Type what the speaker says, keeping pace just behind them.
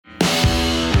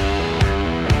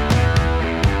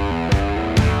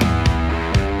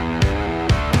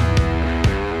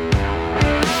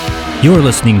You're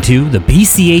listening to the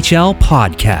BCHL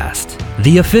Podcast,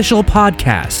 the official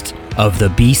podcast of the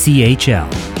BCHL.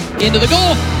 Into the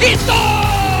goal, he scores!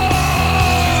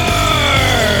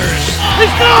 He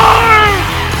scores!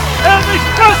 And the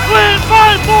Express win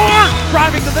by 4!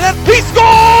 Driving to the net, he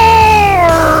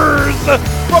scores!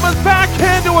 From his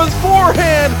backhand to his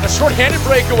forehand, a short-handed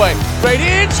breakaway, right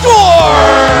in, score!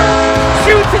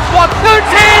 Shoots, it's 113,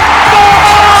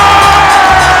 score!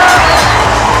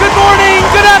 Good morning,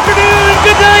 good afternoon,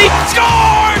 good night,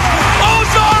 Scores!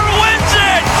 Ozar wins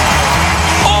it!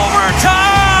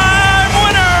 Overtime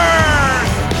winner!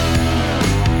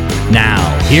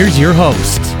 Now, here's your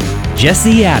host,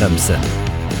 Jesse Adamson.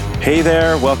 Hey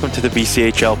there, welcome to the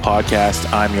BCHL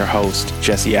podcast. I'm your host,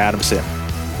 Jesse Adamson.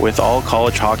 With all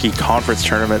college hockey conference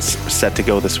tournaments set to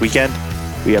go this weekend,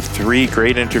 we have 3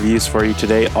 great interviews for you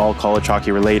today, all college hockey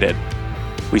related.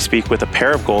 We speak with a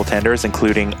pair of goaltenders,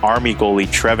 including Army goalie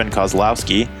Trevin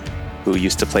Kozlowski, who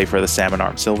used to play for the Salmon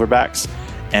Arm Silverbacks,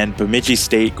 and Bemidji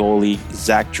State goalie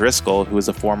Zach Driscoll, who is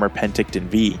a former Penticton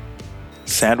V.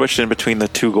 Sandwiched in between the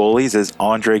 2 goalies is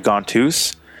Andre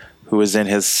Gontus, who is in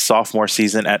his sophomore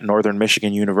season at Northern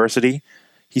Michigan University.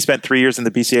 He spent 3 years in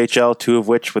the BCHL, 2 of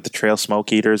which with the Trail Smoke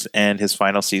Eaters, and his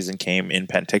final season came in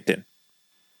Penticton.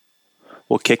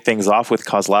 We'll kick things off with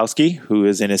Kozlowski, who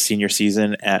is in his senior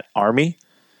season at Army.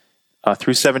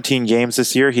 Through 17 games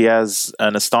this year, he has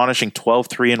an astonishing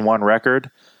 12-3-1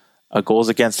 record, a goals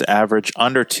against average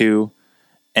under 2,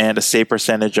 and a save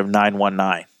percentage of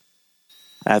 .919.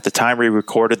 At the time we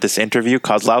recorded this interview,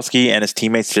 Kozlowski and his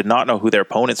teammates did not know who their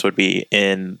opponents would be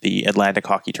in the Atlantic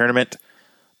Hockey Tournament,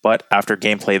 but after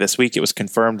gameplay this week, it was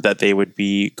confirmed that they would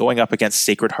be going up against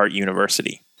Sacred Heart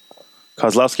University.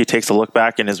 Kozlowski takes a look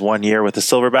back in his 1 year with the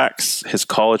Silverbacks, his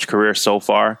college career so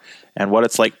far, and what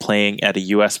it's like playing at a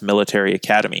U.S. military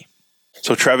academy.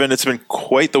 So, Trevin, it's been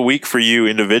quite the week for you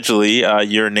individually.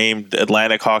 You're named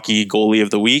Atlantic Hockey Goalie of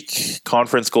the Week,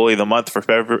 Conference Goalie of the Month for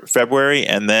February,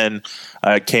 and then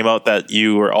it came out that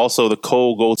you were also the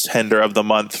co-goaltender of the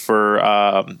month for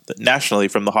nationally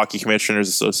from the Hockey Commissioners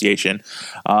Association.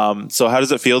 So how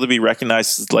does it feel to be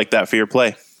recognized like that for your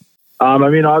play?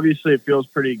 Obviously it feels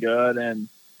pretty good, and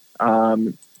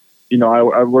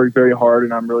I worked very hard,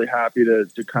 and I'm really happy to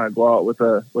kind of go out with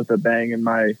a bang in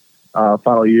my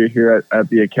final year here at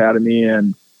the academy.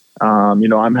 And,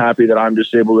 I'm happy that I'm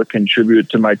just able to contribute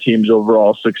to my team's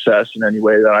overall success in any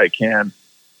way that I can.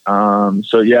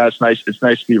 It's nice. It's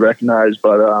nice to be recognized,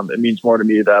 but it means more to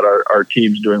me that our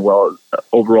team's doing well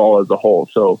overall as a whole.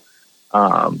 So,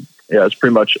 it's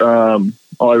pretty much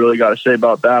all I really got to say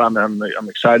about that. I'm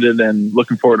excited and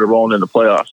looking forward to rolling in the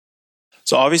playoffs.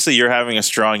 So obviously you're having a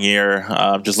strong year.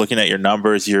 Just looking at your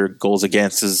numbers, your goals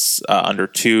against is under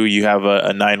 2. You have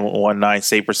a .919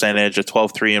 save percentage, a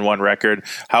 12-3-1 record.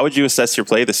 How would you assess your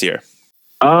play this year?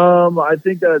 I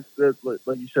think that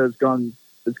like you said,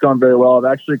 it's gone very well.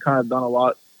 I've actually kind of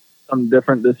done something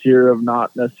different this year of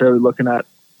not necessarily looking at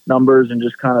numbers and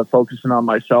just kind of focusing on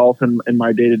myself and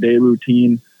my day-to-day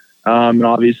routine. And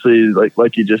obviously,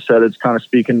 like you just said, it's kind of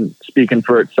speaking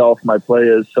for itself. My play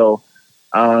is so.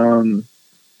 I'm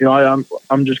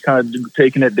just kind of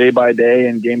taking it day by day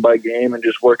and game by game and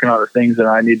just working on the things that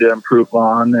I need to improve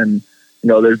on. And,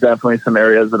 there's definitely some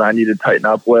areas that I need to tighten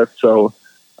up with. So,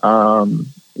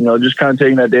 just kind of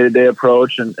taking that day-to-day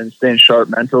approach and staying sharp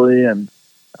mentally and,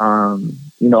 having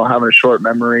a short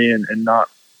memory and not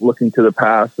looking to the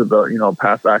past about,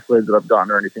 past accolades that I've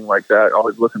gotten or anything like that.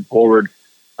 Always looking forward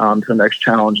to the next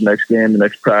challenge, next game, the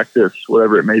next practice,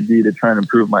 whatever it may be, to try and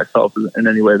improve myself in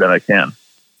any way that I can.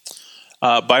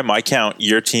 By my count,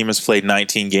 your team has played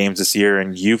 19 games this year,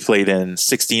 and you played in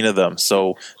 16 of them.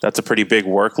 So that's a pretty big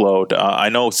workload. I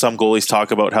know some goalies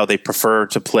talk about how they prefer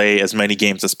to play as many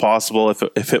games as possible.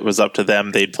 If it was up to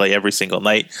them, they'd play every single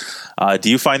night. Do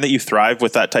you find that you thrive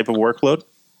with that type of workload?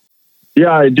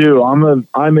 Yeah, I do. I'm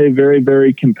a very,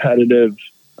 very competitive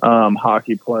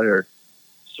hockey player.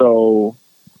 So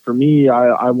for me,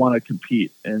 I want to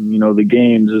compete, and the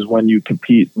games is when you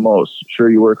compete most. Sure,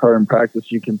 you work hard in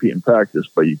practice, you compete in practice,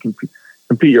 but you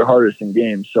compete your hardest in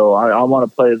games. So I want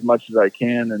to play as much as I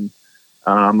can, and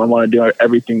I want to do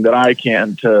everything that I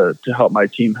can to help my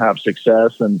team have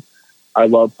success. And I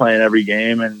love playing every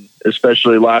game, and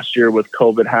especially last year with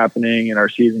COVID happening and our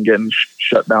season getting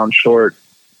shut down short.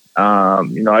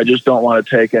 I just don't want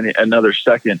to take another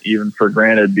second even for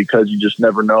granted, because you just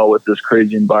never know with this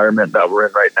crazy environment that we're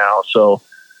in right now. So,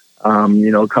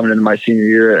 coming into my senior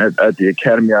year at the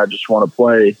academy, I just want to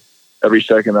play every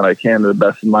second that I can to the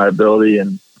best of my ability.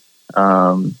 And,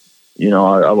 I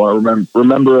want to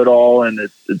remember it all. And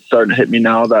it's starting to hit me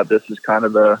now that this is kind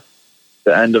of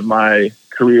the end of my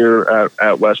career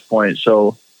at West Point.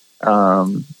 So, I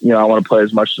want to play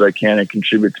as much as I can and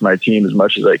contribute to my team as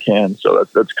much as I can. So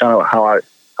that's kind of how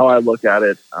I look at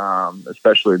it,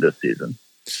 especially this season.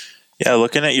 Yeah,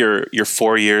 looking at your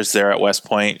 4 years there at West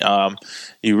Point,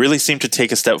 you really seemed to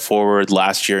take a step forward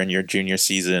last year in your junior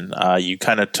season. You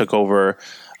kind of took over,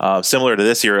 similar to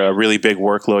this year, a really big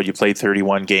workload. You played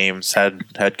 31 games, had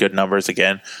good numbers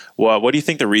again. Well, what do you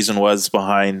think the reason was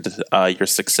behind your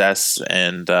success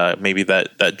and maybe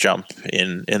that jump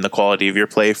in the quality of your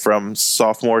play from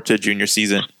sophomore to junior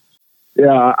season?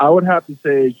 Yeah, I would have to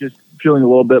say just feeling a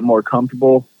little bit more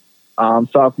comfortable.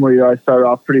 Sophomore year, I started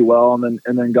off pretty well and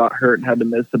then got hurt and had to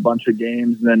miss a bunch of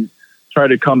games, and then tried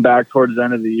to come back towards the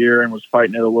end of the year and was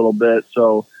fighting it a little bit.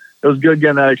 So it was good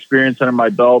getting that experience under my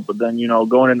belt. But then,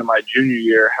 going into my junior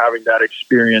year, having that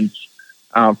experience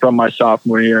from my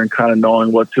sophomore year and kind of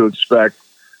knowing what to expect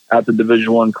at the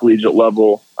Division I collegiate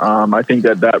level, I think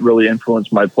that really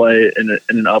influenced my play in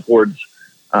an upwards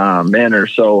manner.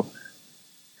 So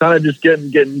kind of just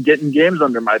getting games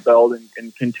under my belt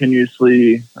and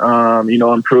continuously,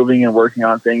 improving and working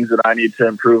on things that I need to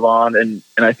improve on. And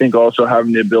I think also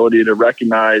having the ability to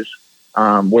recognize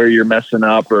where you're messing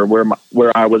up or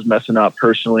where I was messing up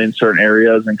personally in certain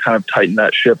areas and kind of tighten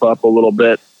that ship up a little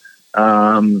bit.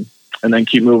 And then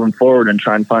keep moving forward and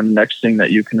try and find the next thing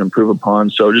that you can improve upon.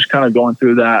 So just kind of going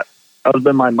through that has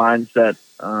been my mindset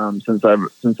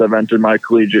since I've entered my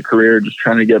collegiate career, just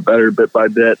trying to get better bit by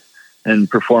bit and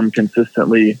perform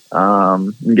consistently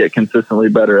and get consistently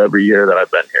better every year that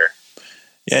I've been here.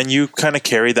 Yeah, and you kind of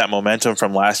carried that momentum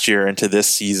from last year into this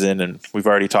season, and we've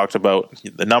already talked about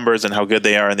the numbers and how good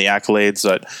they are and the accolades.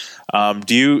 But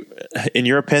do you, in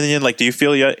your opinion, do you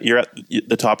feel you're at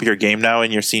the top of your game now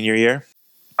in your senior year?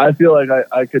 I feel like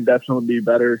I could definitely be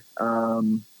better.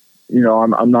 I'm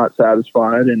not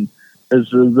satisfied, and there's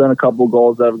been a couple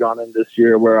goals that have gone in this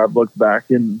year where I've looked back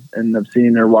and have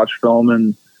seen or watched film,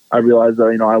 and I realized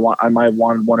that, I might have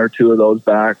wanted one or two of those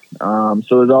back. So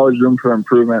there's always room for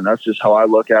improvement. That's just how I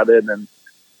look at it. And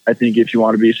I think if you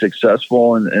want to be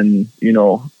successful and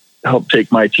help take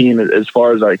my team as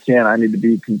far as I can,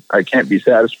 I can't be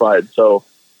satisfied. So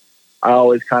I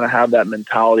always kind of have that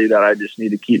mentality that I just need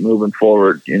to keep moving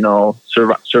forward,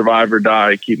 survive or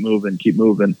die, keep moving.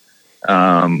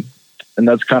 And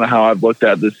that's kind of how I've looked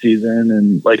at this season.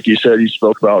 And like you said, you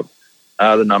spoke about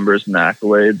the numbers and the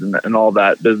accolades and all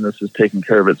that business is taking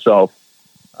care of itself.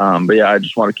 But yeah, I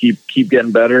just want to keep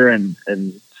getting better and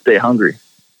stay hungry.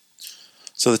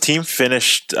 So the team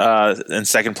finished in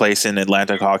second place in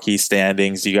Atlantic hockey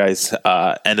standings. You guys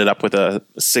ended up with a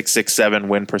 .667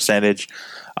 win percentage.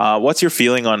 What's your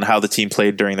feeling on how the team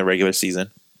played during the regular season?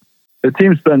 The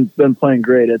team's been playing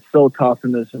great. It's so tough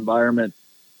in this environment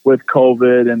with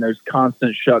COVID and there's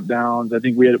constant shutdowns. I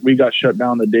think we got shut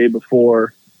down the day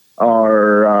before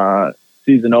our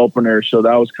season opener, so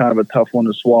that was kind of a tough one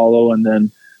to swallow. And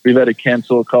then we've had to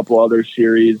cancel a couple other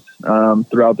series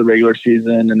throughout the regular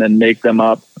season and then make them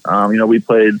up. We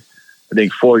played, I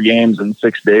think, 4 games in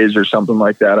 6 days or something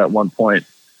like that at one point.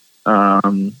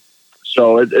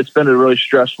 So it's been a really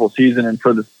stressful season, and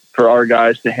for our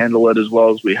guys to handle it as well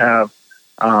as we have,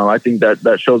 I think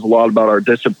that shows a lot about our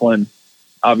discipline.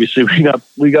 Obviously,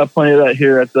 we got plenty of that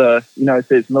here at the United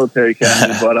States Military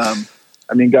Academy, but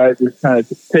guys are kind of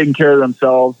taking care of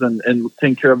themselves and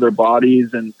taking care of their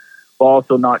bodies, and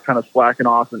also not kind of slacking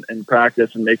off in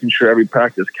practice and making sure every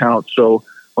practice counts. So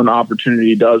when the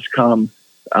opportunity does come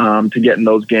to get in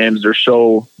those games, they're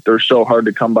so hard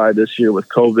to come by this year with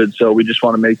COVID. So we just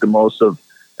want to make the most of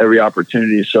every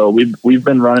opportunity. So we've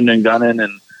been running and gunning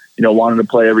and wanting to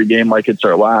play every game like it's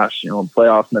our last.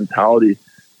 Playoff mentality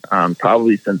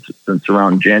probably since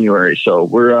around January. So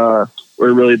we're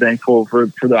really thankful for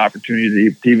the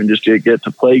opportunity to even just get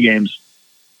to play games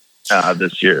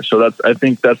this year. So I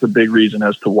think that's a big reason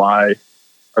as to why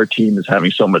our team is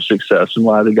having so much success and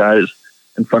why the guys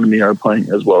in front of me are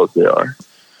playing as well as they are.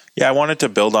 Yeah, I wanted to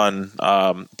build on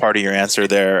part of your answer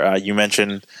there. You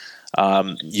mentioned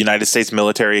United States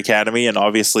Military Academy, and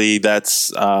obviously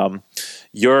that's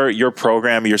your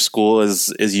program, your school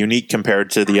is unique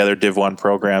compared to the other Div 1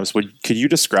 programs. Could you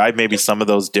describe maybe some of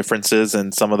those differences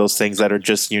and some of those things that are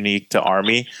just unique to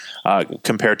Army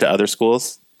compared to other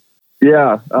schools?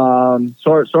 Yeah,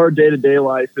 so our day-to-day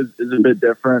life is a bit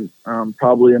different.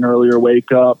 Probably an earlier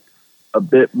wake up, a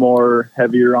bit more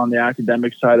heavier on the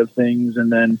academic side of things,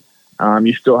 and then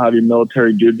you still have your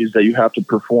military duties that you have to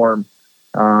perform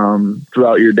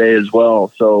throughout your day as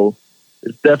well. So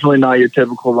it's definitely not your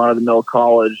typical run-of-the-mill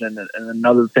college. And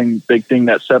another big thing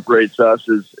that separates us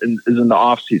is in the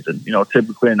off season.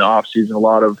 Typically in the off season, a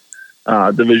lot of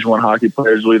Division I hockey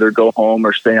players will either go home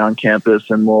or stay on campus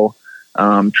and will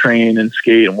train and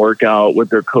skate and work out with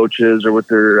their coaches or with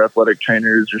their athletic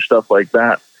trainers or stuff like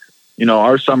that.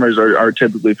 Our summers are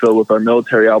typically filled with our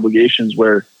military obligations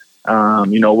where,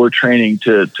 we're training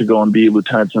to go and be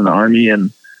lieutenants in the Army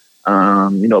and,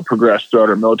 progress throughout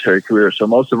our military career. So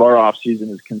most of our off season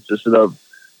is consisted of,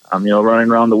 running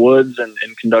around the woods and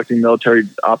conducting military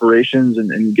operations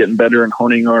and getting better and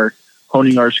honing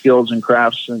our skills and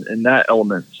crafts in that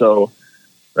element. So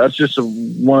that's just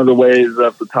one of the ways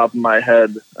off the top of my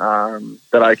head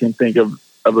that I can think of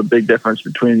a big difference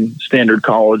between standard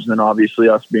college and then obviously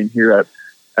us being here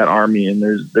at Army. And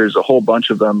there's a whole bunch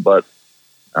of them, but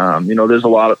there's a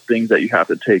lot of things that you have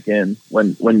to take in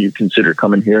when you consider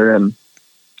coming here, and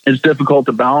it's difficult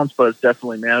to balance, but it's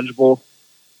definitely manageable.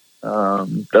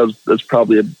 That's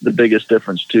probably the biggest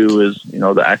difference too, is,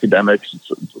 the academics. It's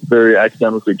very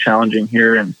academically challenging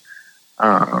here. And,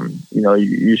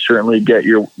 you certainly get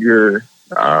your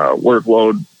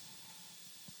workload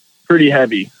pretty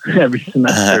heavy every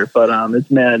semester, but,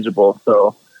 it's manageable.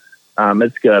 So,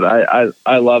 it's good.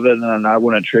 I love it, and I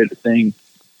wouldn't trade a thing.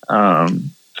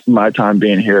 My time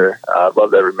being here, I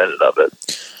loved every minute of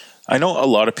it. I know a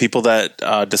lot of people that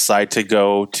decide to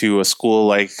go to a school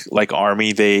like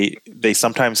Army. They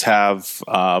sometimes have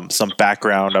some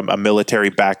background, a military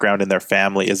background in their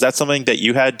family. Is that something that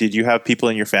you had? Did you have people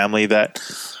in your family that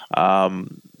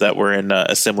were in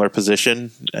a similar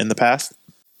position in the past?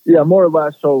 Yeah, more or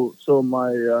less. So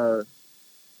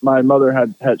my mother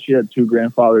had two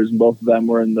grandfathers, and both of them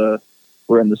were in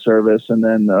the service, and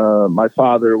then my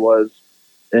father was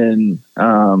in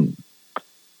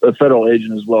a federal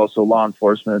agent as well, so law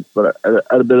enforcement, but at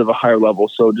a bit of a higher level.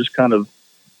 So just kind of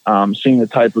seeing the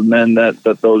type of men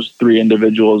that those three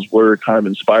individuals were kind of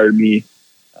inspired me.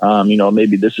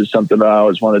 Maybe this is something that I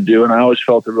always want to do, and I always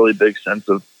felt a really big sense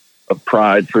of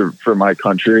pride for my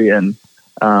country and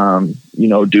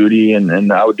duty,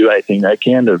 and I would do anything I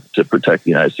can to protect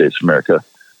the United States of America.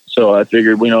 So I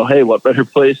figured, hey, what better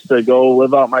place to go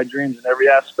live out my dreams in every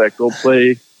aspect? Go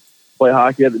play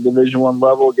hockey at the Division I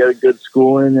level, get a good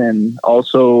schooling, and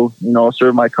also,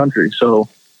 serve my country. So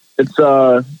it's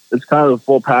kind of a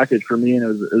full package for me, and it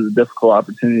was a difficult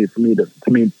opportunity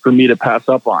for me to pass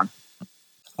up on.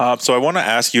 So I want to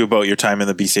ask you about your time in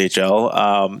the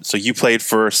BCHL. So you played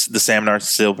for the Salmon Arm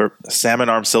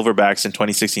Silverbacks in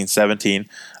 2016-17.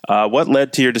 What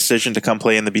led to your decision to come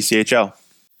play in the BCHL?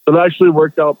 So it actually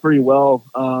worked out pretty well.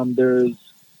 There's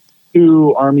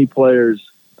two Army players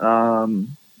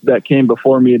that came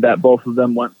before me that both of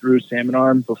them went through Salmon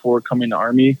Arm before coming to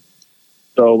Army.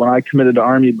 So when I committed to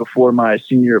Army before my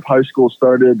senior year of high school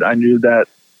started, I knew that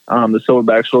the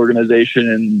Silverbacks organization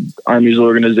and Army's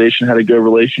organization had a good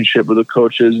relationship with the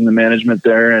coaches and the management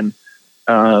there. And,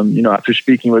 after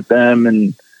speaking with them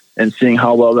and seeing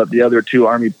how well that the other two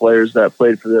Army players that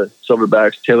played for the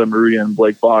Silverbacks, Taylor Marudia and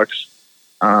Blake Box,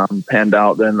 panned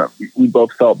out, then we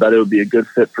both felt that it would be a good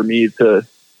fit for me to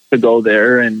go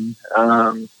there and,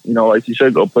 like you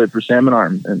said, go play for Salmon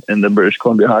Arm in the British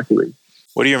Columbia Hockey League.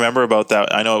 What do you remember about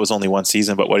that? I know it was only one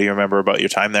season, but what do you remember about your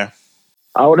time there?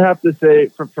 I would have to say,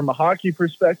 from a hockey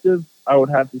perspective, I would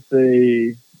have to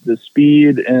say the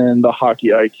speed and the hockey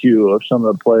IQ of some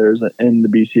of the players in the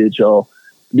BCHL.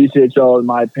 The BCHL, in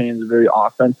my opinion, is a very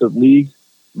offensive league,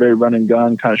 very run and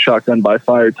gun, kind of shotgun by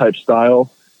fire type style.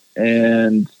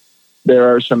 And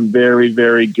there are some very,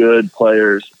 very good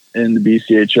players in the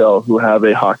BCHL who have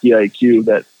a hockey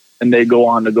IQ and they go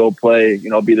on to go play,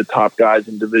 be the top guys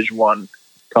in Division I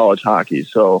college hockey.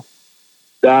 So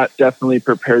that definitely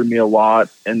prepared me a lot,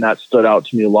 and that stood out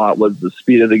to me a lot was the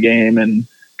speed of the game and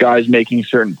guys making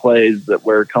certain plays that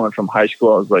were coming from high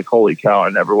school. I was like, holy cow, I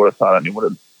never would have thought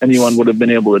anyone would have been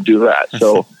able to do that.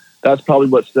 So that's probably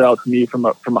what stood out to me from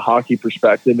a hockey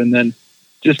perspective. And then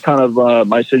just kind of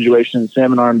my situation in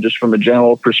Salmon Arm, just from a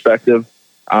general perspective.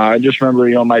 I just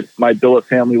remember, my billet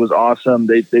family was awesome.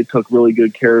 They took really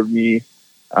good care of me.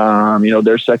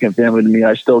 Their second family to me.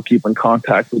 I still keep in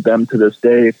contact with them to this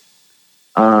day.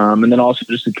 And then also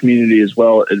just the community as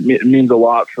well. It means a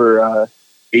lot for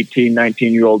 18,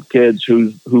 19-year-old kids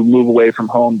who move away from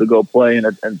home to go play in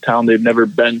a town they've never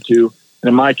been to. And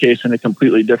in my case, in a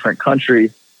completely different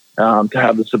country, to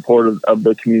have the support of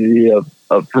the community of,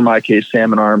 for my case,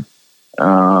 Salmon Arm.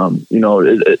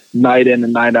 Night in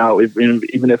and night out,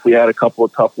 even if we had a couple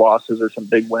of tough losses or some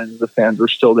big wins, the fans were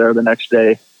still there the next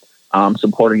day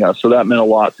supporting us. So that meant a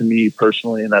lot to me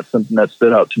personally, and that's something that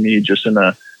stood out to me just in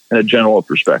a general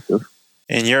perspective.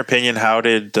 In your opinion, how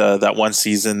did that one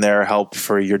season there help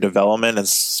for your development and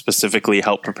specifically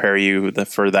help prepare you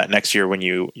for that next year when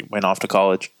you went off to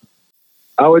college?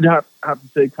 I would have to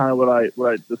say kind of what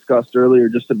I discussed earlier,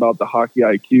 just about the hockey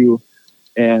IQ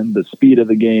and the speed of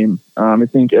the game. I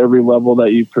think every level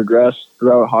that you progress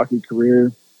throughout a hockey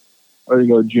career, whether you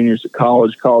go juniors to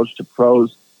college to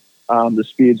pros, the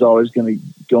speed's always going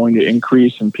to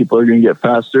increase and people are going to get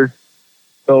faster.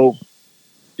 So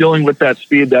dealing with that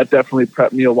speed, that definitely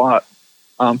prepped me a lot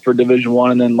for Division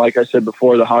I. And then, like I said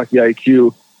before, the hockey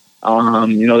IQ.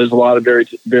 There's a lot of very,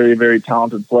 very, very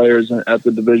talented players at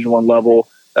the Division I level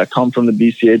that come from the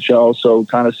BCHL. So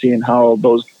kind of seeing how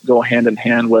those go hand in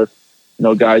hand with,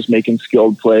 guys making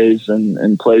skilled plays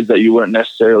and plays that you wouldn't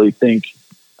necessarily think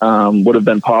would have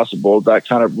been possible. That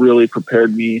kind of really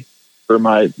prepared me for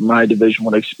my Division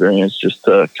I experience, just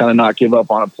to kind of not give up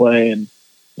on a play and,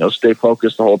 stay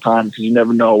focused the whole time, because you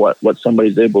never know what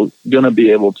somebody's going to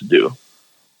be able to do.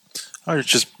 All right,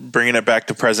 just bringing it back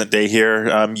to present day here.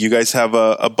 You guys have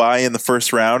a bye in the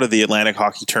first round of the Atlantic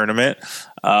Hockey Tournament.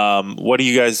 What do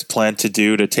you guys plan to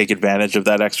do to take advantage of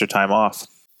that extra time off?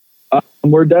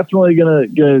 We're definitely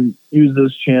gonna use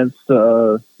this chance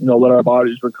to let our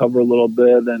bodies recover a little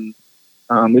bit, and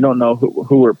we don't know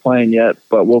who we're playing yet,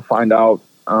 but we'll find out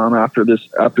after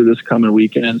this coming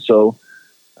weekend. So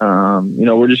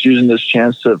we're just using this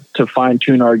chance to fine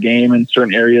tune our game in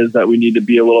certain areas that we need to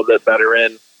be a little bit better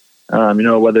in.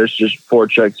 Whether it's just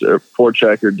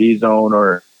forecheck or D zone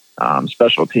or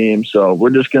special teams. So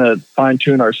we're just going to fine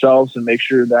tune ourselves and make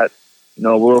sure that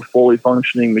we're a fully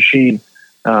functioning machine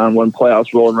when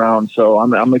playoffs roll around. So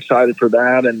I'm excited for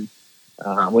that, and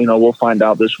we'll find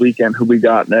out this weekend who we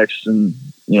got next, and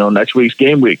next week's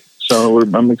game week. So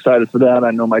I'm excited for that.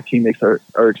 I know my teammates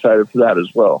are excited for that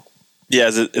as well. Yeah,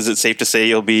 is it safe to say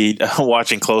you'll be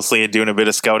watching closely and doing a bit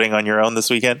of scouting on your own this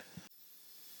weekend?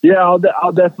 Yeah,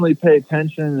 I'll definitely pay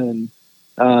attention,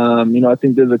 and I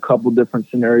think there's a couple different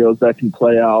scenarios that can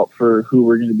play out for who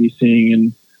we're going to be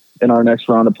seeing in our next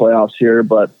round of playoffs here.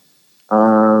 But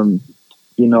I'm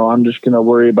just going to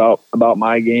worry about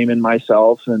my game and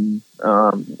myself, and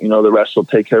the rest will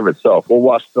take care of itself. We'll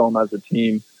watch film as a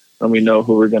team, and we know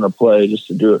who we're going to play, just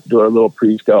to do our little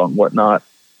pre-scout and whatnot.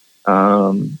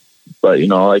 But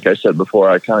like I said before,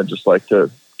 I kind of just like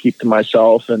to keep to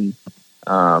myself and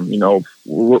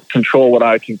control what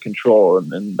I can control,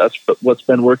 and that's what's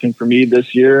been working for me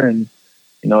this year. And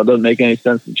it doesn't make any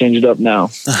sense to change it up now.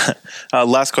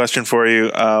 Last question for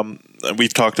you.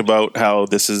 We've talked about how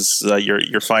this is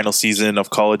your final season of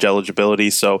college eligibility.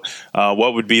 So,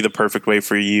 what would be the perfect way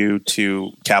for you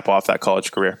to cap off that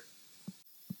college career?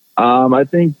 I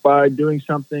think by doing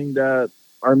something that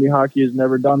Army hockey has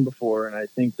never done before, and I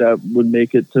think that would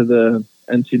make it to the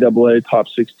NCAA Top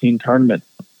 16 tournament.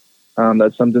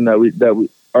 That's something that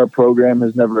our program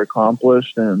has never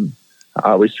accomplished, and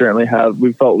we certainly have.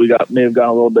 We felt may have gotten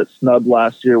a little bit snubbed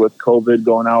last year with COVID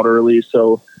going out early.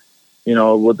 So,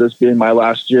 with this being my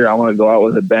last year, I want to go out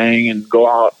with a bang and go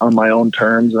out on my own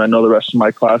terms, and I know the rest of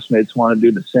my classmates want to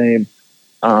do the same.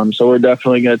 So we're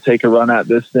definitely going to take a run at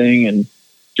this thing and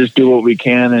just do what we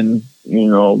can, and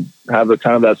have a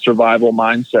kind of that survival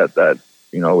mindset that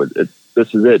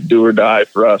this is it, do or die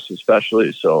for us,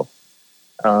 especially. So.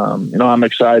 I'm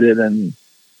excited and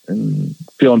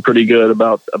feeling pretty good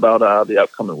about the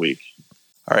upcoming week.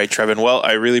 All right, Trevin. Well,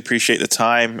 I really appreciate the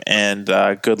time, and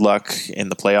good luck in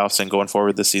the playoffs and going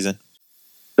forward this season.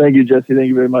 Thank you, Jesse. Thank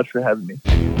you very much for having me.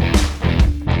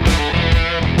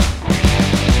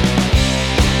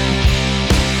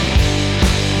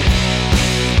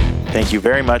 Thank you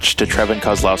very much to Trevin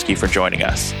Kozlowski for joining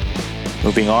us.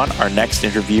 Moving on, our next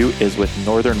interview is with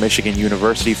Northern Michigan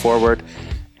University forward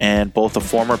and both a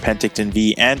former Penticton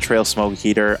V and Trail Smoke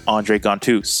Heater, Andre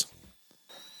Gontus.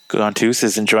 Gontus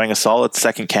is enjoying a solid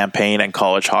second campaign in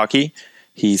college hockey.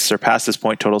 He's surpassed his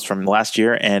point totals from last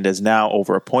year and is now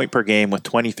over a point per game with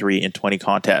 23 in 20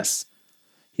 contests.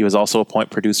 He was also a point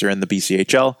producer in the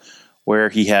BCHL, where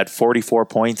he had 44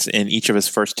 points in each of his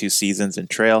first two seasons in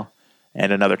Trail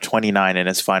and another 29 in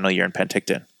his final year in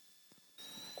Penticton.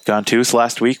 Gontus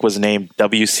last week was named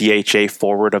WCHA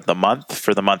Forward of the Month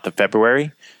for the month of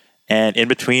February. And in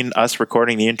between us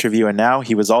recording the interview and now,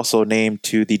 he was also named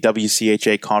to the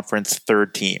WCHA Conference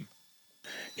third team.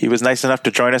 He was nice enough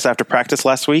to join us after practice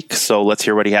last week, so let's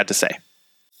hear what he had to say.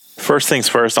 First things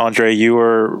first, Andre, you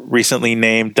were recently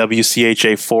named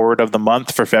WCHA Forward of the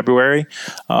Month for February.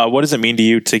 What does it mean to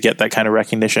you to get that kind of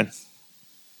recognition?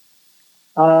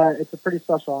 It's a pretty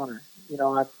special honor.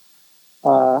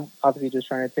 I'm obviously just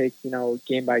trying to take,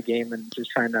 game by game and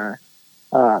just trying to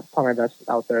put my best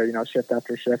out there, shift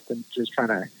after shift, and just trying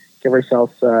to give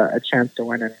ourselves a chance to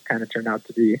win, and kind of turned out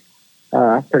to be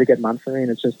a pretty good month for me, and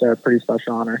it's just a pretty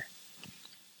special honor.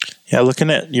 Yeah, looking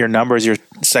at your numbers, you're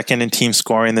second in team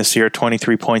scoring this year,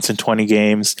 23 points in 20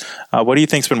 games. What do you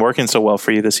think's been working so well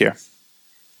for you this year?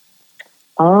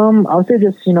 I would say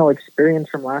just, experience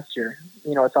from last year.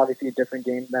 It's obviously a different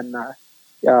game than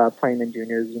playing in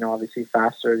juniors, obviously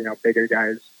faster, bigger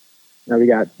guys. We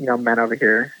got, men over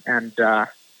here, and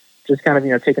just kind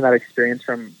of, taking that experience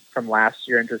from last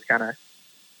year and just kind of,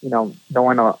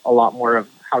 knowing a lot more of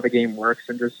how the game works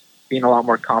and just being a lot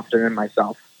more confident in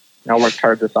myself. I worked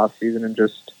hard this off season and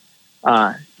just,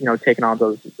 taking on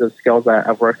those skills that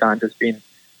I've worked on, just being,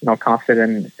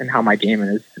 confident in how my game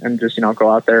is, and just, go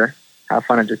out there, have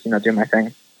fun, and just, do my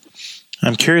thing.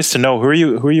 I'm curious to know, who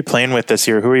are you playing with this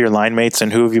year? Who are your line mates,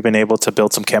 and who have you been able to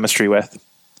build some chemistry with?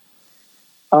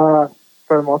 For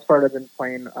the most part, I've been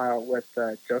playing with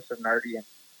Joseph Nardi and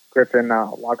Griffin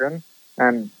Logren,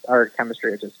 and our chemistry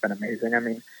has just been amazing. I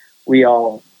mean, we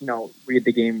all, read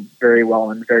the game very well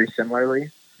and very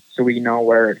similarly. So we know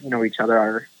where, each other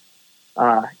are,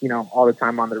 all the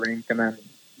time on the rink. And then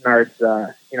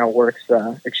Nards, works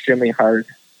extremely hard,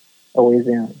 always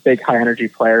a big, high energy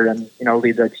player, and,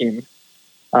 leads our team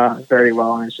very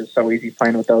well. And it's just so easy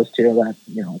playing with those two that,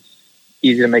 it's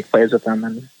easy to make plays with them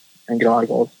and get a lot of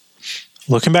goals.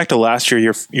 Looking back to last year,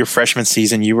 your freshman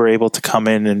season, you were able to come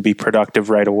in and be productive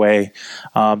right away.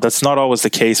 That's not always the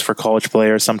case for college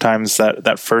players. Sometimes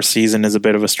that first season is a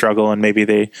bit of a struggle, and maybe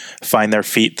they find their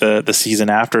feet the season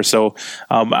after. So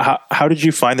how did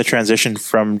you find the transition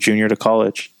from junior to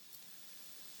college?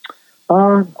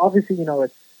 Obviously,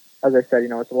 it's, as I said,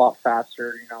 it's a lot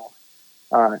faster,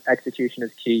 execution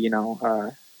is key,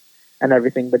 and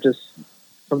everything. But just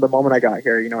from the moment I got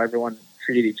here, everyone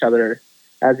treated each other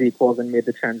as equals and made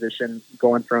the transition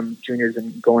going from juniors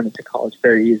and going into college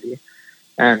very easy.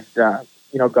 And,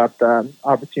 got the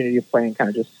opportunity to play and kind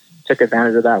of just took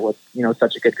advantage of that with,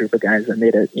 such a good group of guys that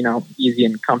made it, easy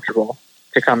and comfortable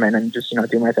to come in and just,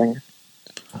 do my thing.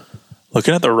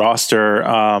 Looking at the roster,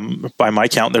 by my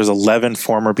count, there's 11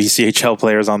 former BCHL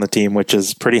players on the team, which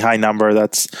is a pretty high number.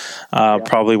 That's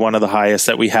probably one of the highest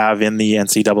that we have in the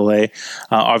NCAA.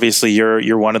 Obviously,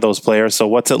 you're one of those players. So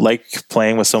what's it like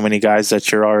playing with so many guys that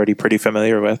you're already pretty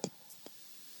familiar with?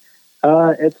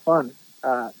 It's fun.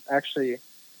 Actually,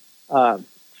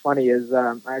 funny is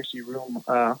I actually room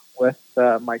with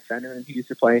Mike Fenner, and he used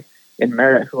to play in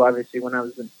Merritt, who obviously when I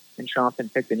was in Charlton,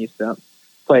 Picton used to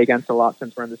play against a lot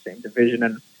since we're in the same division.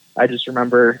 And I just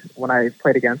remember when I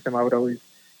played against him, I would always,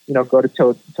 go to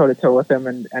toe to toe with him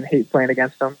and hate playing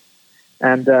against him.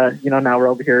 And, now we're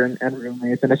over here and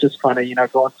roommates, and it's just funny,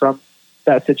 going from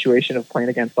that situation of playing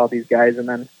against all these guys and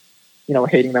then,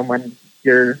 hating them when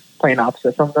you're playing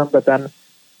opposite from them. But then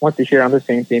once you're here on the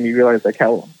same team, you realize like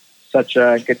how such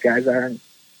good guys are. And,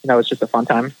 it's just a fun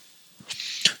time.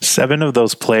 7 of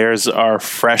those players are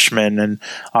freshmen, and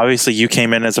obviously you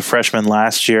came in as a freshman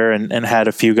last year and had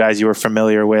a few guys you were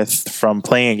familiar with from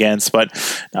playing against. But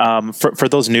for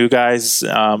those new guys,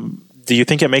 do you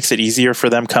think it makes it easier for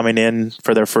them coming in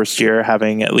for their first year,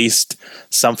 having at least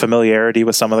some familiarity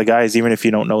with some of the guys, even if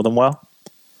you don't know them well?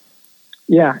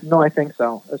 Yeah, no, I think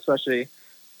so. Especially,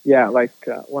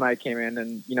 when I came in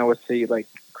and, would see like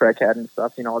Craighead and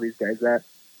stuff, all these guys that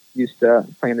used to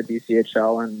play in the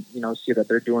BCHL and, see that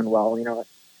they're doing well,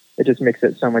 it just makes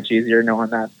it so much easier knowing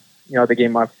that, the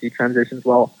game obviously transitions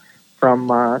well from,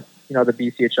 the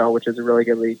BCHL, which is a really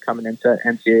good league, coming into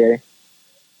NCAA.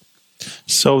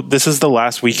 So this is the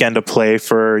last weekend to play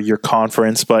for your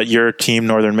conference, but your team,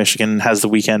 Northern Michigan, has the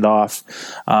weekend off.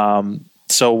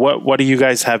 So what do you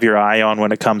guys have your eye on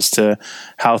when it comes to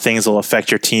how things will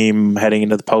affect your team heading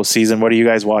into the postseason? What are you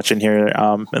guys watching here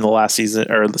in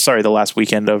the last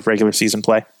weekend of regular season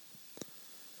play?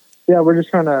 Yeah, we're just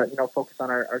trying to, focus on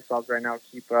ourselves right now,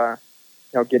 keep,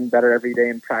 getting better every day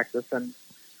in practice and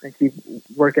keep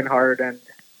working hard and,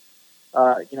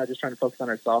 just trying to focus on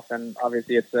ourselves. And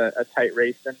obviously it's a tight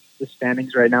race in the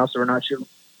standings right now, so we're not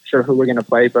sure who we're going to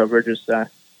play, but we're just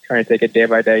trying to take it day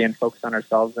by day and focus on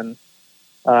ourselves. And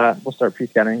we'll start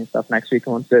pre-scouting and stuff next week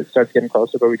once it starts getting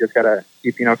closer, but we just got to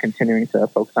keep, continuing to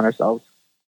focus on ourselves.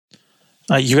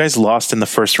 You guys lost in the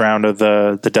first round of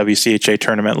the WCHA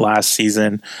tournament last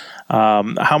season.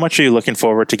 How much are you looking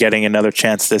forward to getting another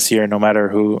chance this year, no matter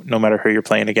who you're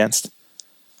playing against?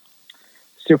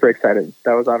 Super excited.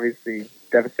 That was obviously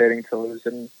devastating to lose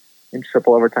in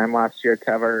triple overtime last year,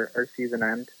 to have our season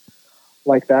end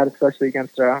like that, especially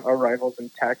against our rivals in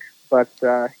Tech. But,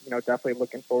 definitely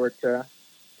looking forward to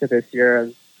this year,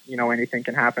 as, anything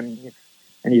can happen.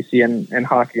 And you see in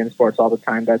hockey and sports all the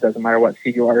time, that doesn't matter what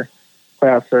seed you are,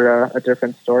 playoffs are a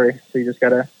different story. So you just got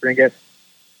to bring it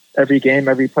every game.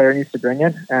 Every player needs to bring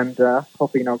it, and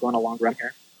hopefully, go on a long run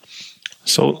here.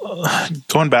 So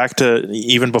going back to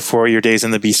even before your days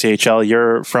in the BCHL,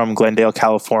 you're from Glendale,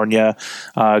 California,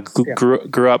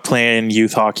 grew up playing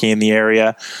youth hockey in the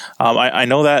area. I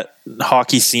know that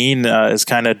hockey scene has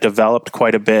kind of developed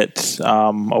quite a bit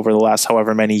over the last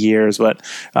however many years, but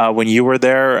when you were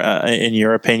there, in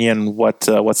your opinion, what's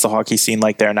the hockey scene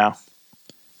like there now?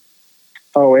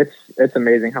 Oh, it's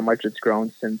amazing how much it's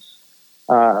grown since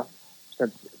I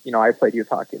played youth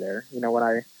hockey there. When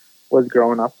I was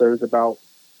growing up, there was about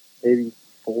maybe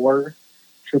 4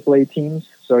 AAA teams.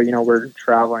 So, we're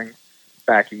traveling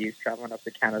back east, traveling up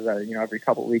to Canada, every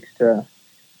couple of weeks to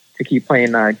keep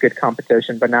playing good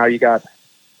competition. But now you got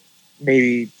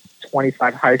maybe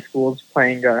 25 high schools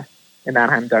playing in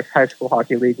Anaheim Ducks High School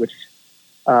Hockey League, which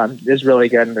is really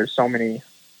good. And there's so many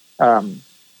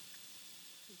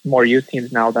more youth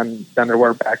teams now than there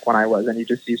were back when I was. And you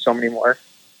just see so many more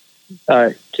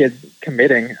kids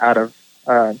committing out of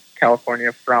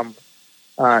California from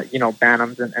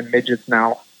Bantams and midgets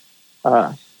now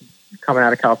coming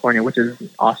out of California, which is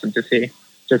awesome to see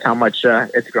just how much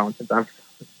it's grown since I've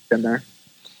been there.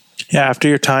 Yeah, after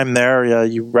your time there,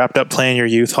 you wrapped up playing your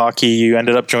youth hockey. You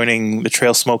ended up joining the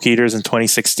Trail Smoke Eaters in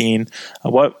 2016.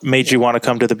 What made you want to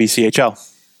come to the BCHL?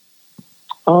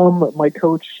 My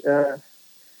coach,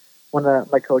 one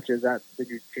of my coaches at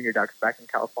the Junior Ducks back in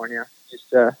California, used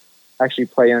to actually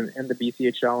play in the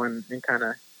BCHL and kind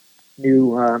of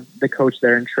knew the coach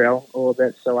there in Trail a little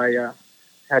bit. So I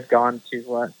had gone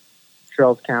to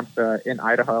Trail's camp in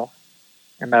Idaho,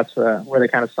 and that's where they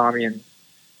kind of saw me and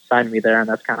signed me there, and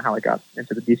that's kind of how I got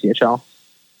into the BCHL.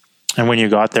 And when you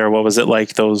got there, what was it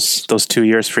like those 2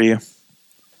 years for you?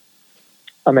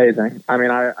 Amazing. I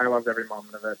mean, I loved every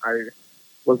moment of it. I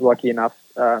was lucky enough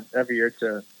every year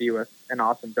to be with an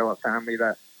awesome billet family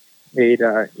that made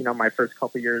my first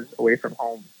couple of years away from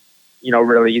home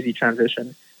really easy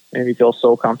transition. Made me feel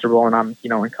so comfortable, and I'm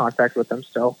in contact with them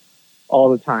still all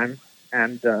the time,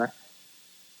 and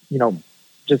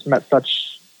just met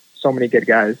so many good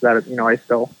guys that I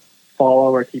still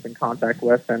follow or keep in contact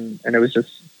with, and it was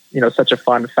just such a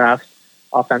fun, fast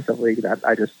offensive league that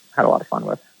I just had a lot of fun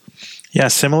with. Yeah,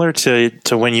 similar to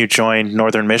when you joined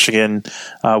Northern Michigan,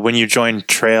 when you joined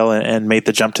Trail and made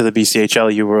the jump to the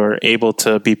BCHL, you were able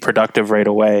to be productive right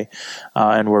away,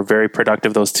 and were very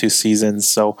productive those 2 seasons.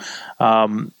 So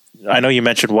I know you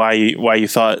mentioned why you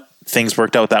thought things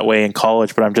worked out that way in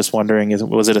college, but I'm just wondering,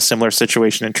 was it a similar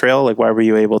situation in Trail? Like, why were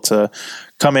you able to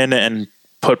come in and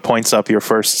put points up your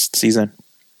first season?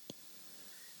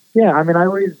 Yeah, I mean,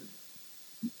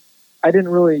 I didn't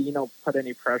really, put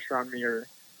any pressure on me, or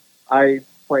I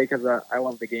play because I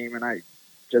love the game, and I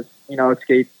just,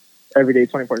 skate every day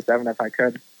 24/7 if I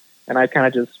could. And I kind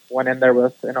of just went in there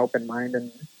with an open mind,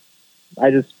 and I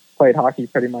just played hockey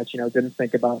pretty much, didn't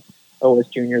think about, oh, it's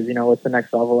juniors, what's the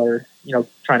next level, or,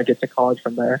 trying to get to college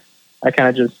from there. I kind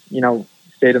of just,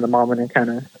 stayed in the moment and kind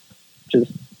of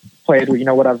just played,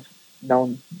 what I've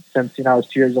known since, I was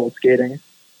 2 years old skating.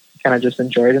 Kind of just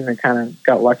enjoyed it, and kind of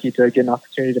got lucky to get an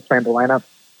opportunity to play in the lineup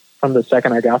from the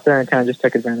second I got there, and kind of just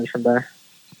took advantage from there.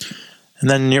 And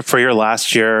then for your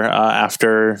last year,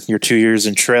 after your 2 years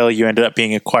in Trail, you ended up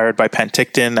being acquired by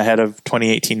Penticton ahead of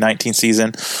 2018-19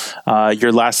 season.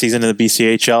 Your last season in the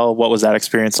BCHL, what was that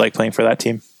experience like playing for that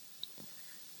team?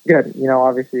 Good.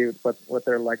 Obviously with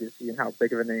their legacy and how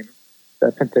big of a name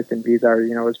the Penticton Bees are,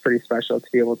 it was pretty special to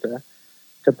be able to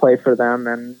play for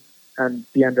them and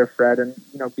be under Fred and,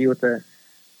 be with the,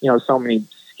 so many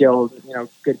skilled,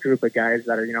 good group of guys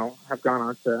that are, have gone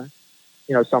on to,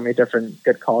 so many different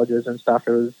good colleges and stuff.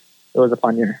 It was a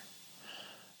fun year.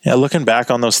 Yeah, looking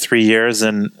back on those 3 years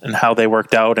and how they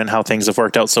worked out and how things have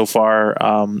worked out so far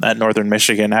at Northern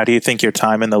Michigan, how do you think your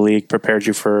time in the league prepared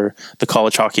you for the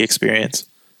college hockey experience?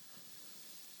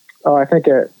 Oh, I think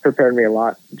it prepared me a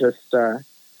lot. Just, from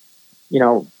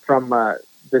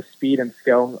the speed and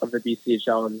skill of the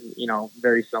BCHL is,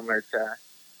 very similar to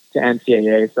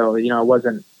NCAA. So, it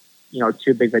wasn't,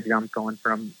 too big of a jump going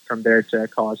from there to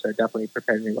college. So it definitely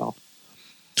prepared me well.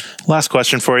 Last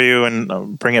question for you,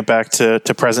 and bring it back to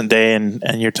present day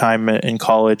and your time in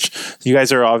college. You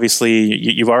guys are obviously,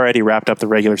 you've already wrapped up the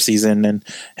regular season and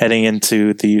heading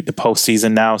into the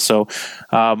postseason now. So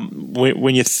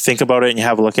when you think about it and you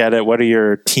have a look at it, what are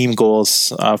your team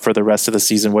goals for the rest of the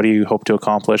season? What do you hope to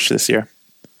accomplish this year?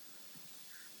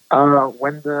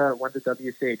 Win the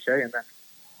WCHA and then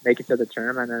make it to the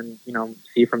tournament, and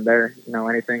see from there.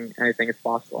 Anything is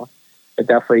possible. But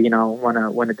definitely, want to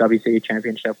win the WCA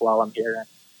championship while I'm here.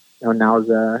 And, now's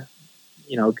good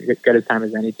a time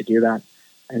as any to do that.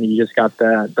 And you just got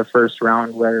the first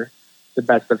round where the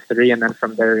best of 3, and then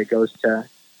from there it goes to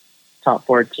top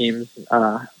 4 teams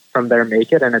from there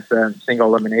make it, and it's a single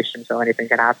elimination, so anything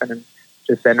can happen, and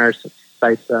just set our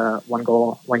sights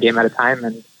one game at a time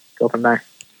and go from there.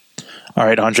 All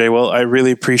right, Andre. Well, I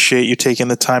really appreciate you taking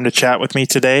the time to chat with me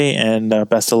today, and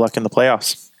best of luck in the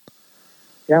playoffs.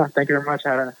 Yeah, thank you very much.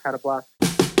 Had a blast.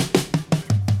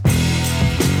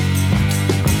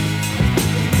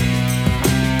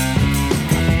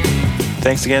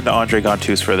 Thanks again to Andre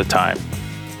Gontus for the time.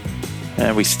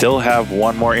 And we still have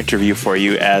one more interview for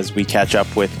you as we catch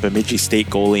up with Bemidji State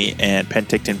goalie and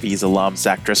Penticton Vees alum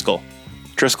Zach Driscoll.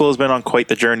 Driscoll has been on quite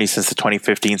the journey since the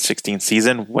 2015-16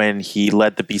 season when he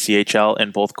led the BCHL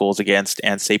in both goals against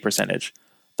and save percentage.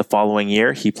 The following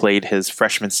year, he played his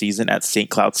freshman season at St.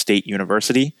 Cloud State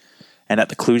University, and at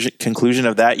the conclusion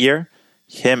of that year,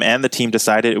 him and the team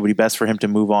decided it would be best for him to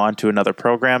move on to another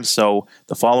program. So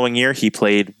the following year, he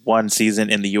played one season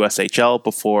in the USHL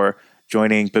before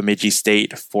joining Bemidji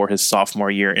State for his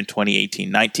sophomore year in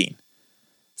 2018-19.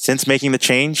 Since making the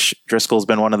change, Driscoll's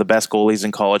been one of the best goalies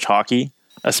in college hockey,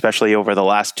 especially over the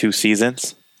last 2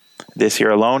 seasons. This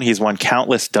year alone, he's won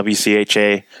countless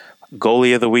WCHA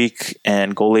Goalie of the Week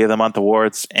and Goalie of the Month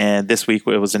awards, and this week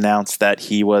it was announced that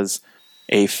he was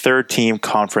a third-team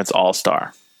conference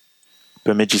all-star.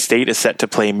 Bemidji State is set to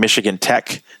play Michigan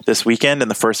Tech this weekend in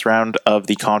the first round of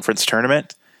the conference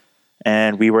tournament,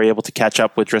 and we were able to catch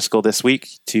up with Driscoll this week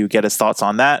to get his thoughts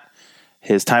on that,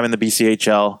 his time in the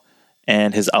BCHL,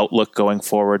 and his outlook going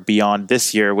forward beyond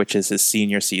this year, which is his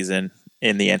senior season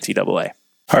in the NCAA.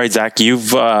 All right, Zach,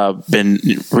 you've been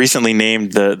recently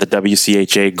named the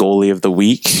WCHA Goalie of the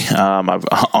Week. I've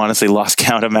honestly lost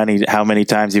count of how many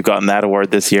times you've gotten that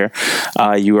award this year.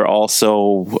 You were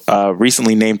also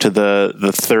recently named to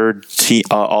the third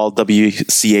all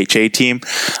WCHA team.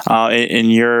 In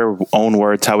your own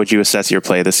words, how would you assess your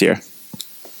play this year?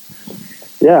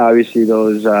 Yeah, obviously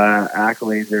those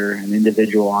accolades are an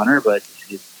individual honor, but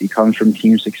it comes from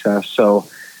team success. So,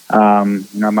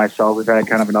 myself, we've had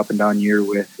kind of an up and down year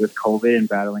with COVID and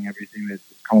battling everything that's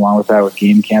come along with that, with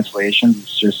game cancellations.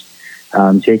 It's just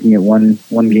taking it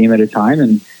one game at a time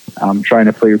and trying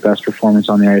to play your best performance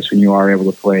on the ice when you are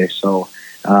able to play. So,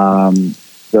 for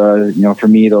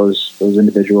me, those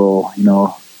individual,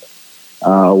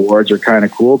 awards are kind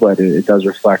of cool, but it does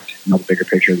reflect, the bigger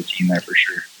picture of the team there for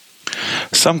sure.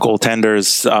 Some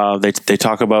goaltenders, they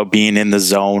talk about being in the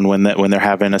zone when they're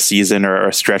having a season or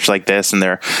a stretch like this, and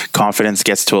their confidence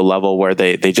gets to a level where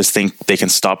they just think they can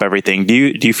stop everything. Do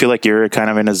you feel like you're kind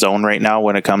of in a zone right now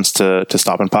when it comes to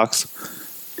stopping pucks?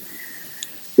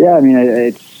 Yeah, I mean,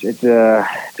 it's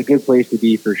a good place to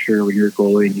be for sure when you're a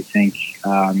goalie and you think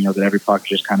that every puck is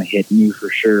just kind of hitting you for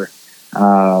sure.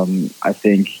 I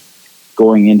think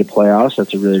going into playoffs,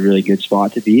 that's a really, really good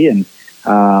spot to be, and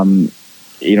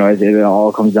it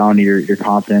all comes down to your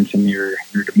confidence and your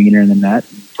demeanor in the net,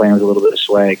 playing with a little bit of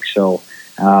swag. So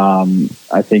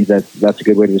I think that's a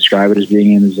good way to describe it, as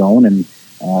being in the zone. And,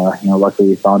 luckily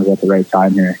we found it at the right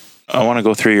time here. I want to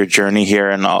go through your journey here,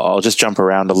 and I'll just jump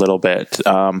around a little bit.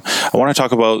 I want to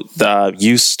talk about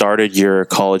you started your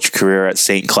college career at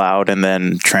St. Cloud and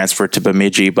then transferred to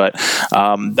Bemidji. But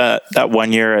that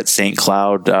 1 year at St.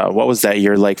 Cloud, what was that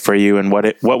year like for you, and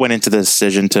what went into the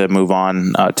decision to move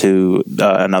on to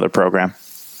another program?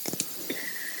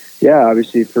 Yeah,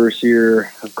 obviously first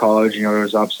year of college, there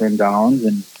was ups and downs,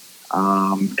 and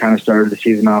kind of started the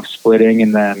season off splitting,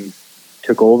 and then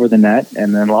took over the net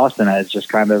and then lost the net. It's just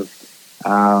kind of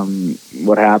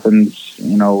what happens.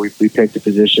 We picked a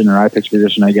position, or I picked a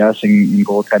position, I guess, in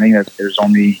goaltending, that there's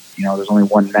only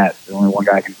one net. There's only one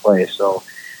guy can play. So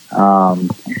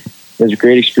it was a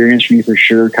great experience for me for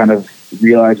sure, kind of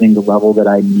realizing the level that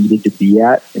I needed to be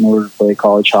at in order to play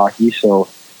college hockey. So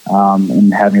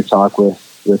and having a talk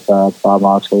with Bob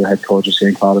Motzko, the head coach of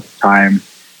St. Cloud at the time,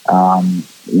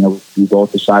 we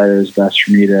both decided it was best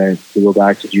for me to go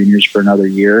back to juniors for another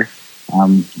year. I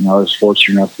was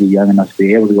fortunate enough to be young enough to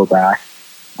be able to go back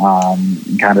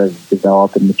and kind of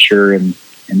develop and mature and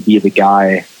be the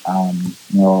guy,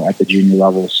 at the junior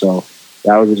level. So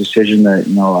that was a decision that,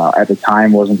 at the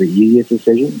time wasn't the easiest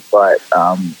decision, but,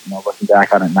 looking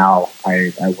back on it now,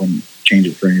 I wouldn't change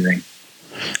it for anything.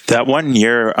 That 1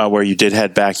 year where you did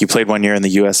head back, you played 1 year in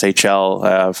the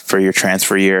USHL for your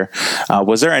transfer year.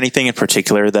 Was there anything in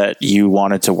particular that you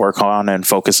wanted to work on and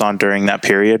focus on during that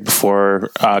period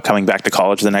before coming back to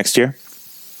college the next year?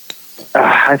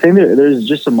 I think there's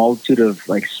just a multitude of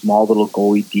small little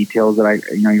goalie details that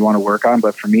you want to work on.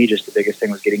 But for me, just the biggest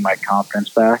thing was getting my confidence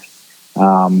back.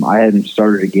 I hadn't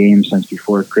started a game since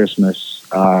before Christmas,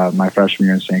 my freshman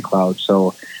year in St. Cloud.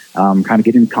 So kind of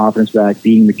getting confidence back,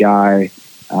 being the guy,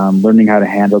 learning how to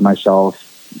handle myself,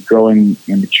 growing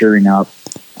and maturing up,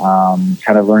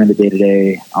 kind of learning the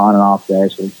day-to-day on and off the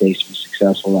ice, what it takes to be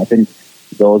successful. I think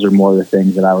those are more the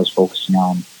things that I was focusing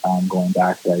on going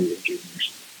back to that year of juniors.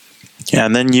 Yeah,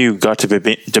 and then you got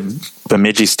to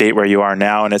Bemidji State, where you are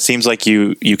now, and it seems like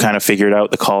you kind of figured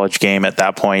out the college game at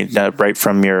that point, right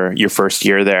from your first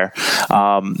year there.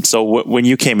 So when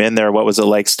you came in there, what was it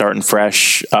like starting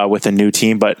fresh with a new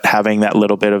team, but having that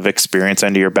little bit of experience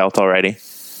under your belt already?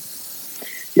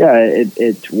 Yeah,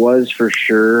 it was for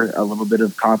sure a little bit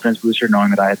of confidence booster, knowing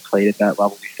that I had played at that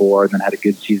level before and then had a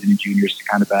good season in juniors to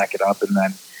kind of back it up. And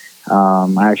then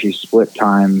I actually split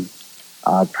time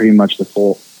pretty much the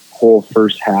whole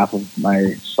first half of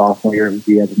my sophomore year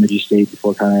at Bemidji State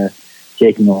before kind of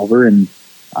taking over. And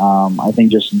I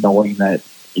think just knowing that,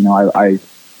 I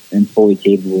am fully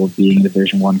capable of being a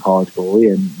Division I college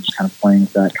goalie and just kind of playing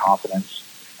with that confidence.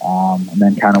 And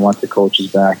then kind of once the coach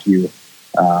is back,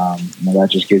 that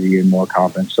just gives you even more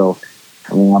confidence. So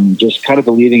just kind of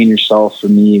believing in yourself for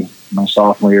me, my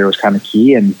sophomore year was kind of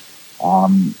key, and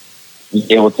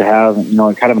being able to have,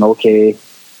 kind of an okay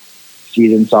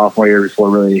season sophomore year before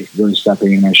really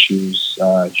stepping in my shoes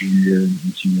junior year and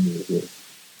senior year.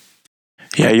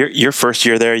 Yeah, your first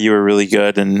year there, you were really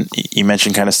good, and you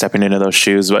mentioned kind of stepping into those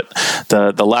shoes. But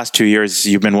the last 2 years,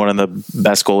 you've been one of the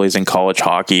best goalies in college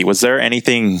hockey. Was there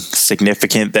anything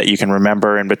significant that you can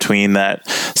remember in between that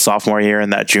sophomore year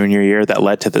and that junior year that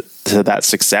led to that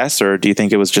success, or do you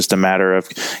think it was just a matter of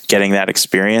getting that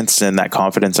experience and that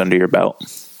confidence under your belt?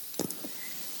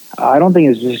 I don't think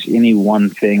it's just any one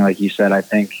thing, like you said. I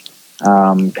think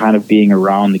kind of being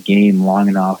around the game long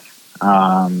enough,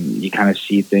 you kind of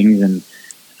see things, and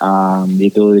the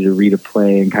ability to read a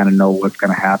play and kind of know what's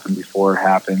going to happen before it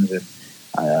happens, and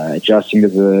adjusting to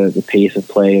the pace of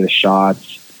play, the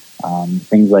shots,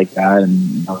 things like that.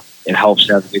 And it helps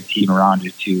to have a good team around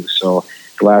you too. So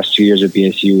the last 2 years at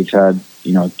BSU, we've had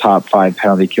top 5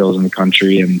 penalty kills in the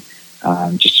country, and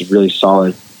just a really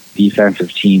solid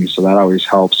defensive team. So that always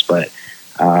helps. But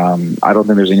I don't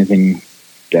think there's anything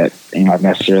that I've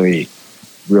necessarily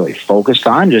really focused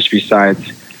on, just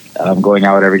besides going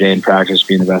out every day in practice,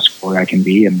 being the best goalie I can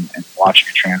be, and watching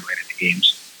it translate into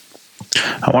games.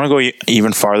 I want to go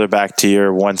even farther back to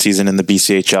your one season in the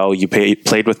BCHL. You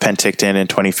played with Penticton in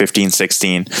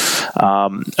 2015-16.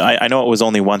 I know it was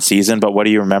only one season, but what do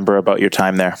you remember about your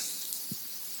time there?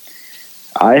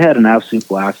 I had an absolute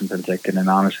blast in Penticton, and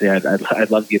honestly, I'd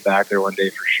love to get back there one day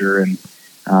for sure and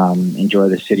enjoy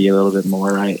the city a little bit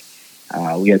more.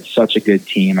 We had such a good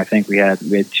team. I think we had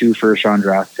 2 first-round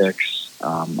draft picks,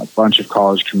 a bunch of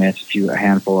college commits, a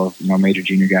handful of major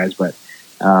junior guys. But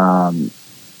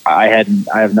I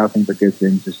have nothing but good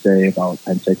things to say about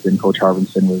Penticton. Coach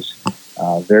Harbinson was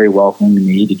very welcoming to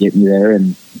me to get me there,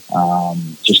 and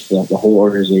just the whole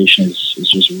organization is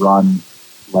just run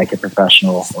like a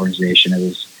professional organization. It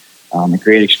was a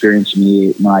great experience for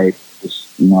me.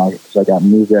 Because I got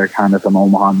moved there kind of from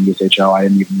Omaha and the USHL, I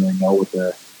didn't even really know what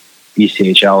the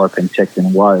BCHL or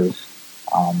Penticton was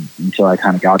until I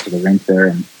kind of got to the rink there,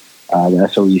 and the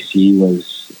SOEC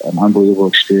was an unbelievable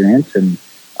experience, and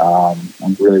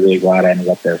I'm really, really glad I ended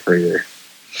up there for a year.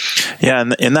 Yeah,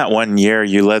 and in that 1 year,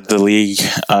 you led the league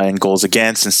in goals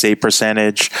against and save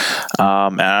percentage.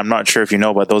 And I'm not sure if you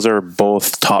know, but those are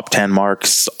both top 10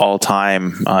 marks all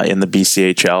time in the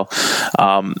BCHL.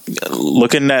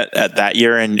 Looking at that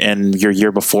year and your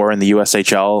year before in the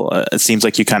USHL, it seems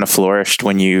like you kind of flourished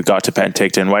when you got to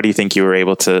Penticton. Why do you think you were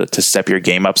able to step your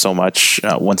game up so much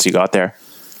once you got there?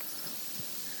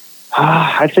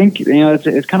 I think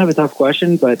it's kind of a tough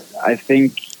question, but I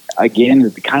think,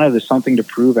 again, kind of the something to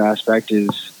prove aspect is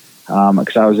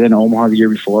because I was in Omaha the year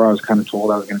before. I was kind of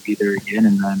told I was going to be there again,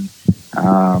 and then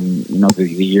the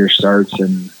year starts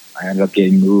and I ended up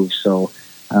getting moved. So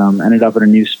ended up in a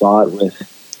new spot with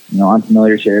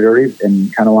unfamiliar territory,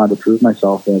 and kind of wanted to prove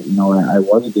myself that I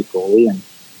was a good goalie. And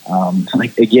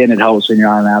again, it helps when you're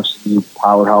on an absolute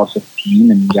powerhouse of a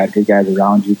team and you got good guys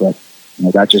around you, but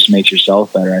that just makes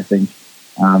yourself better. I think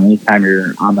anytime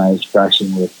you're on the ice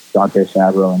pressing with Dante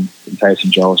Fabro and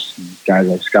Tyson Jost and guys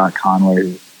like Scott Conway,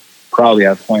 who probably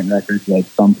have point records at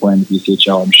some point in the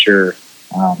BCHL, I'm sure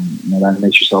that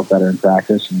makes yourself better in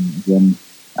practice, and then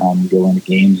you go into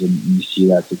games and you see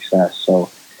that success. So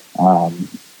I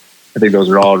think those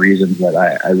are all reasons that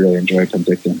I really enjoy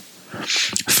Penticton.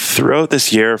 Throughout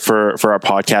this year for our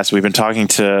podcast, we've been talking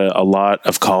to a lot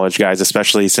of college guys,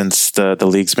 especially since the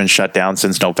league's been shut down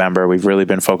since November. We've really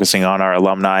been focusing on our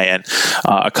alumni, and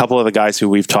a couple of the guys who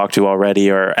we've talked to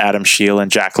already are Adam Scheel and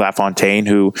Jack LaFontaine,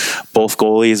 who both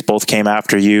goalies, both came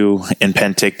after you in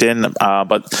Penticton.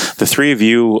 But the three of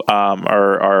you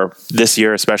are this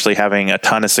year especially having a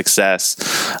ton of success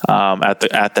at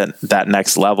that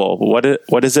next level.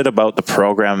 What is it about the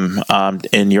program,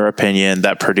 in your opinion,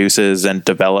 that produces and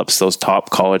develops those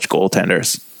top college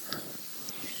goaltenders?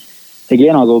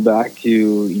 Again, I'll go back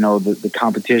to the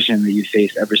competition that you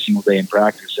face every single day in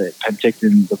practice. At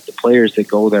Penticton, the players that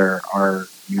go there are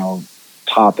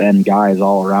top end guys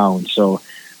all around. So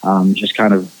just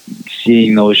kind of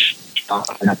seeing those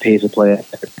shots and that pace of play.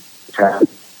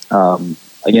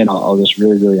 Again, I'll just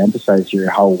really emphasize here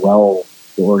how well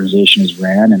the organization is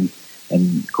ran,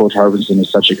 and Coach Harbinson is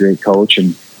such a great coach,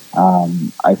 and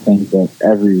I think that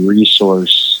every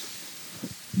resource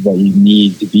that you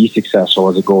need to be successful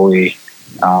as a goalie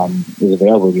is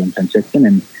available to you in Penticton,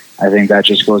 and I think that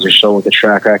just goes to show with the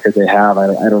track record they have.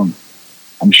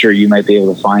 I'm sure you might be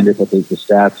able to find it, but the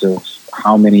stats of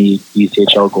how many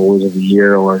BCHL goalies of the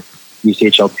year or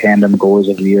BCHL tandem goalies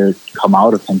of the year come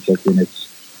out of Penticton,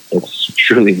 it's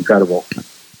truly incredible.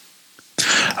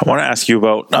 I want to ask you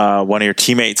about one of your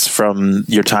teammates from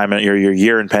your time at your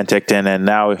year in Penticton, and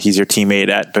now he's your teammate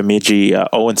at Bemidji,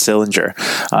 Owen Sillinger.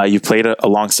 You've played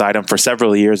alongside him for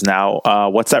several years now.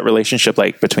 What's that relationship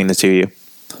like between the two of you?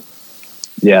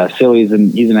 Yeah, Silly's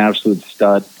he's an absolute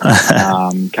stud.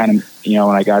 Kind of,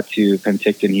 when I got to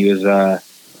Penticton, he was a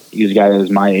guy that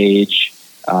was my age.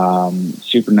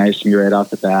 Super nice to me right off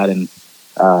the bat, and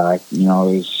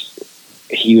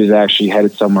he was actually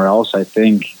headed somewhere else. I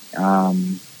think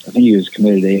he was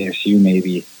committed to ASU,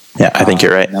 maybe. Yeah, I think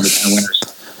you're right. And then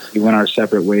we went our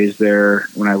separate ways there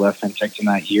when I left Penticton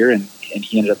that year, and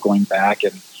he ended up going back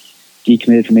and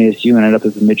decommitted from ASU and ended up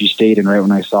at Bemidji State. And right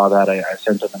when I saw that, I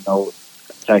sent him a note,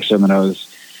 texted him, and I was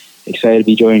excited to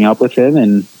be joining up with him.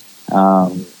 And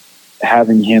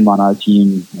having him on our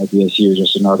team at BSU is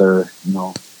just another,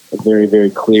 a very,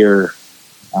 very clear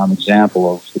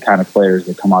example of the kind of players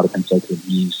that come out of Penticton.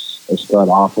 He's a stud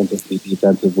offensively,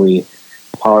 defensively,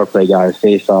 power play guy,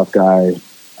 face-off guy,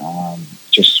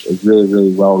 just a really,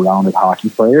 really well-rounded hockey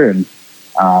player. And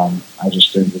I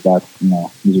just think that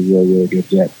he's a really, really good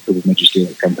get for the Bemidji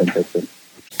State from Penticton.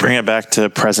 Bring it back to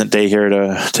present day here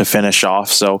to finish off.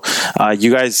 So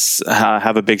you guys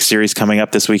have a big series coming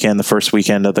up this weekend, the first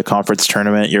weekend of the conference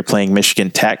tournament. You're playing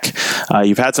Michigan Tech.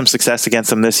 You've had some success against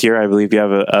them this year. I believe you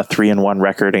have a 3-1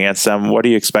 record against them. What are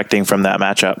you expecting from that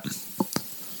matchup?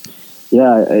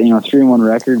 Yeah, 3-1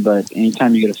 record, but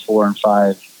anytime you get a 4 and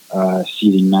 5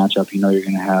 seeding matchup, you're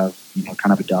going to have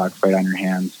kind of a dogfight on your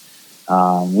hands.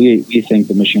 We think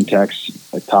the Michigan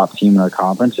Tech's a top team in our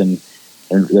conference, and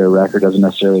their record doesn't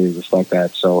necessarily reflect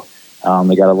that. So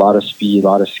they got a lot of speed, a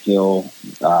lot of skill,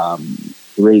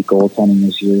 great goaltending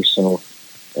this year. So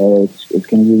it's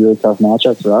going to be a really tough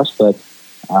matchup for us. But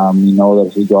we know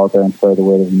that if we go out there and play the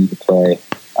way that we need to play,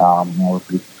 we're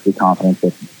pretty confident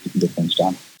that we can get things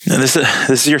done. Now this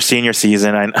is your senior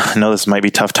season. I know this might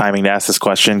be tough timing to ask this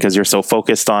question because you're so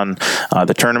focused on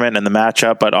the tournament and the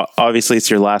matchup, but obviously it's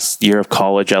your last year of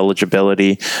college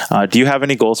eligibility. Do you have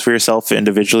any goals for yourself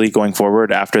individually going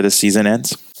forward after the season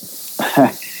ends?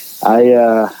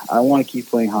 I want to keep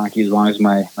playing hockey as long as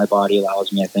my body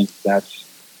allows me. I think that's,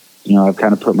 I've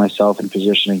kind of put myself in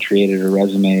position and created a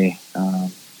resume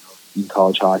in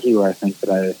college hockey where I think that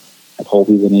I've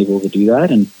hopefully been able to do that.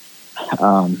 And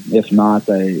if not,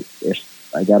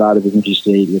 if I got out of Bemidji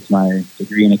State with my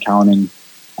degree in accounting,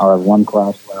 I'll have one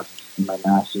class left in my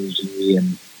master's degree,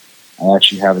 and I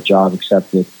actually have a job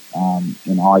accepted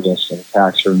in August at a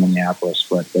tax firm in Minneapolis.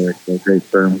 But they're a great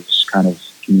firm who's kind of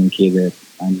communicated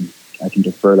I can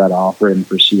defer that offer and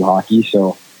pursue hockey.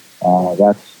 So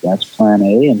that's plan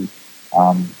A, and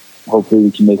hopefully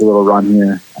we can make a little run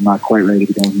here. I'm not quite ready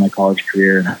to go into my college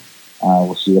career.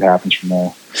 We'll see what happens from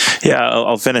there. Yeah,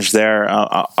 I'll finish there.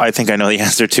 I think I know the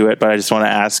answer to it, but I just want to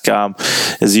ask,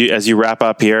 as you wrap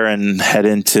up here and head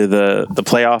into the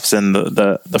playoffs and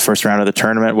the first round of the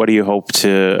tournament, what do you hope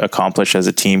to accomplish as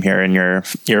a team here in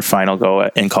your final go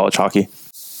in college hockey?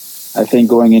 I think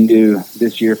going into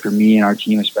this year for me and our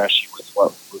team, especially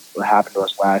with what happened to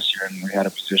us last year, and we had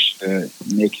a position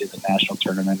to make it to the national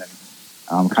tournament,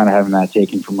 and kind of having that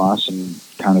taken from us and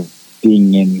kind of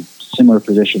being in similar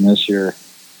position this year,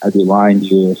 I'd be lying to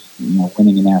you if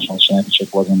winning a national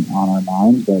championship wasn't on our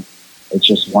minds. But it's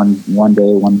just one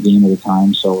day, one game at a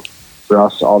time. So for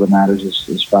us, all that matters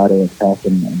is Friday at Tech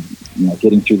and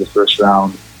getting through the first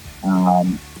round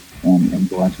and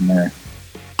going from there.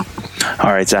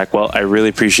 All right, Zach. Well, I really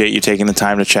appreciate you taking the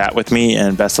time to chat with me,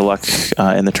 and best of luck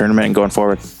in the tournament and going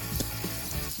forward.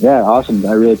 Yeah, awesome.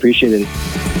 I really appreciate it.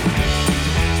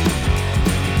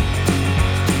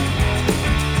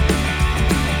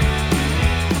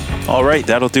 All right,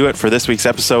 that'll do it for this week's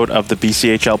episode of the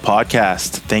BCHL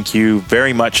podcast. Thank you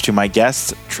very much to my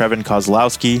guests, Trevin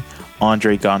Kozlowski,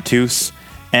 Andre Gontus,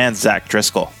 and Zach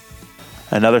Driscoll.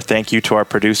 Another thank you to our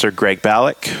producer, Greg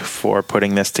Ballack, for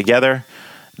putting this together.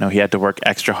 I know he had to work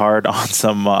extra hard on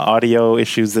some audio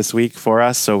issues this week for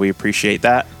us, so we appreciate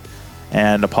that.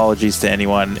 And apologies to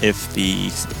anyone if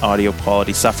the audio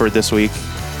quality suffered this week.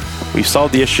 We've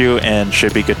solved the issue and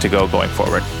should be good to go going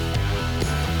forward.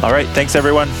 All right, thanks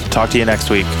everyone. Talk to you next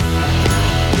week.